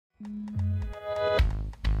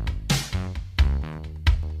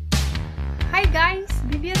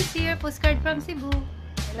postcard from Cebu.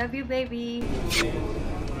 I love you, baby.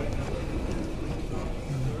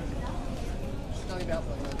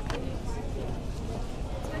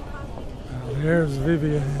 There's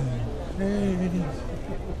Vivian. Hey.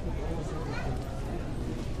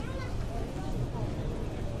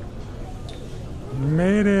 You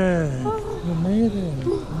made it. You made it.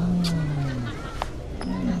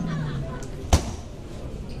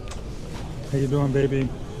 How you doing, baby?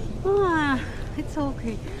 It's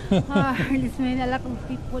okay. This made a lot of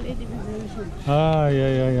people in immigration.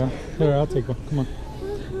 Yeah. Here, I'll take one. Come on.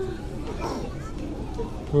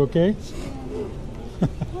 You okay?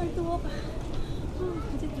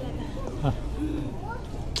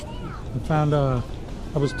 I found I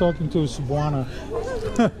was talking to Cebuana.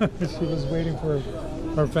 She was waiting for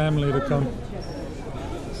her family to come.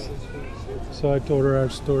 So I told her our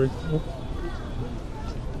story. Oop.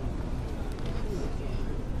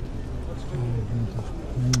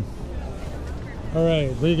 All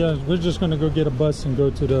right, we're just gonna go get a bus and go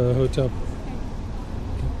to the hotel.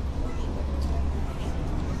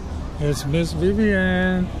 It's Miss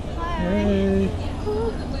Vivian. Hi. Hey.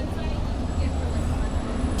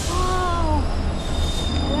 Wow. A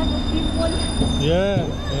lot of people.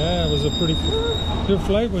 Yeah, it was a pretty. Your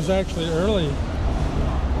flight was actually early.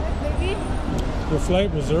 Baby? Your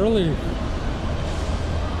flight was early.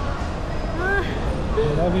 I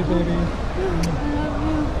love you, baby. I love you.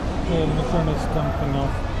 Okay, let me turn this thing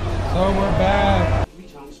off. So we're back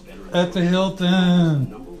at the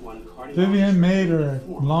Hilton. Vivian made her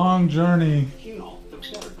long journey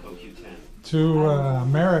to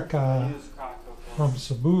America from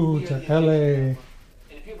Cebu to LA. And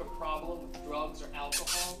if you have a problem with drugs or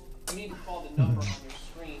alcohol, you need to call the number on your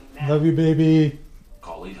screen now. Love you, baby.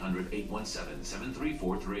 Call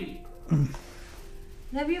 800-817-7343.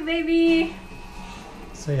 Love you, baby.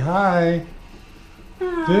 Say hi.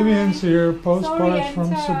 Hi. Vivian's here. Postcards Sorry,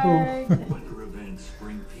 from I'm Cebu. Winter events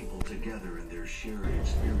bring people together in their shared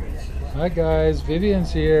experiences. Hi guys,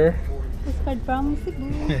 Vivian's here. Postcard from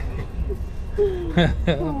Cebu.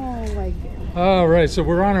 Oh my God. All right, so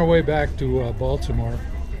we're on our way back to Baltimore.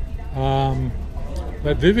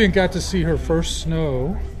 But Vivian got to see her first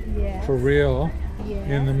snow Yes. for real Yes.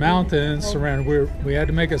 in the mountains surrounding. We had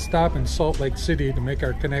to make a stop in Salt Lake City to make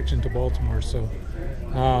our connection to Baltimore. So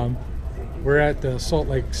we're at the Salt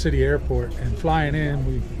Lake City airport, and flying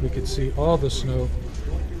in, we could see all the snow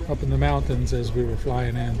up in the mountains as we were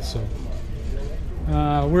flying in. So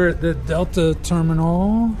we're at the Delta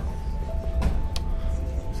Terminal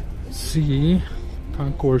C,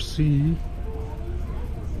 Concourse C,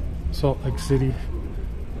 Salt Lake City.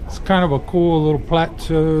 It's kind of a cool little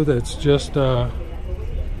plateau that's just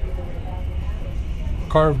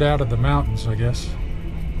carved out of the mountains, I guess.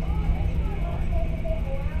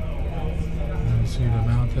 You see the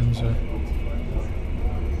mountains,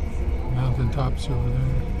 mountain tops over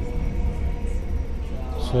there.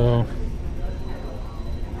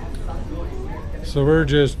 So we're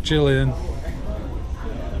just chilling.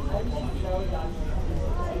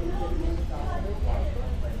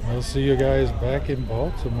 I'll see you guys back in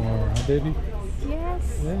Baltimore, huh, baby?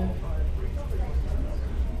 Yes. Yeah.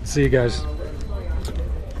 See you guys.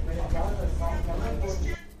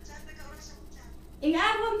 Ing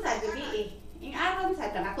aron sa gabi Ing aron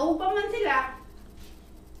sa nakatupa man sila.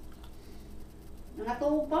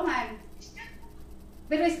 Nakatupa man.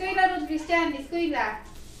 Pero eskwela ron Christian, eskwela.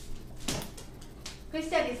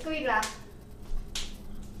 Christian, eskwela.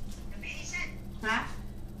 Ha?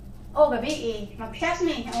 Oh, gabi Mag-chat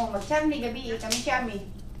mi. Oh, mag-chat mi gabi kami.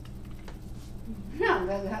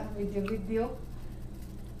 Gaga video.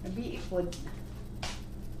 Gabi pod.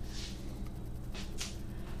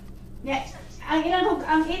 Yeah. Ang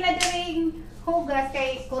ina daring hugas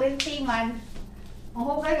kay kurente man. Ang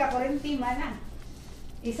hugas ka kurente man ah.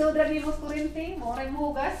 Isodra ni mo kurente, mo ray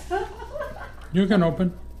mo hugas. You can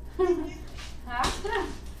open. Ha?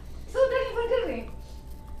 Isodra ni mo dire.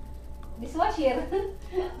 Dishwasher.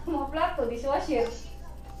 Mo plato dishwasher.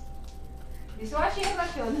 Dishwasher ba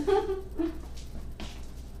yun?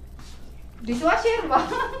 Dishwasher ba?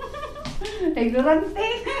 Ignorante.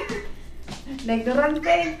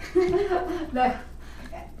 Nagdurante.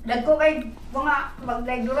 Nagko kay mga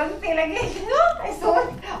mag-nagdurante lagi. Ay so,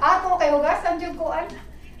 ato kay hugasan jud kuan.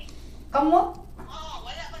 Kamot. Oh,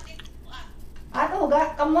 wala ba dito kuan. Ato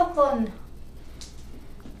huga kamot kon.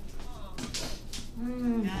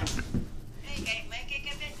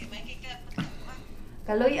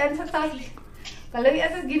 Kaloyan sa tas.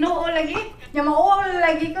 Kaloyan sa Ginoo lagi. Nya mauol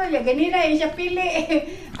lagi ko, ya ganina siya pili.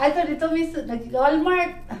 Ato dito mis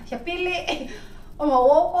nag-Walmart, siya pili. O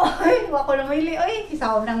mawo ko, wa ko na mili. Oy,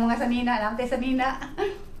 isaw nang mga sanina, lang tay sanina.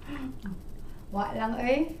 Wa lang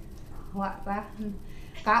eh. Wa pa.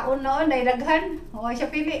 Kaon noon, nailaghan. O siya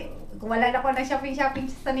pili. Kung wala na ko na shopping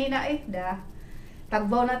sa Nina eh. Da.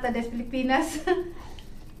 Tagbaw na ta des Pilipinas.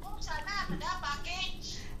 Oh, sana, ada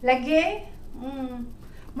package. Lagi?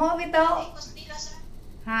 Mo bitaw. Kostila sa.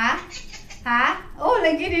 Ha? Ha? Oh,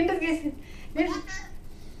 lagi din to guys.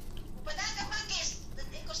 Padaga package.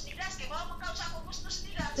 Kostilas kay mo makaw sa akong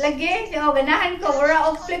kostilas. Lagi, oh, ganahan ko. Wala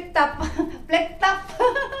o flip top. Flip top.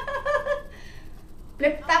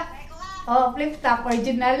 Flip top. Oh, flip top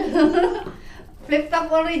original. Flip top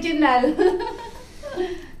original.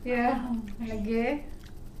 Yeah, lagi.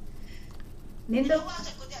 Nindot.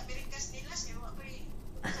 Sa ko di American Stilas kay mo ako'y.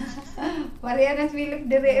 Pariya na Philip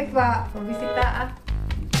dire pa. Pabisita ah.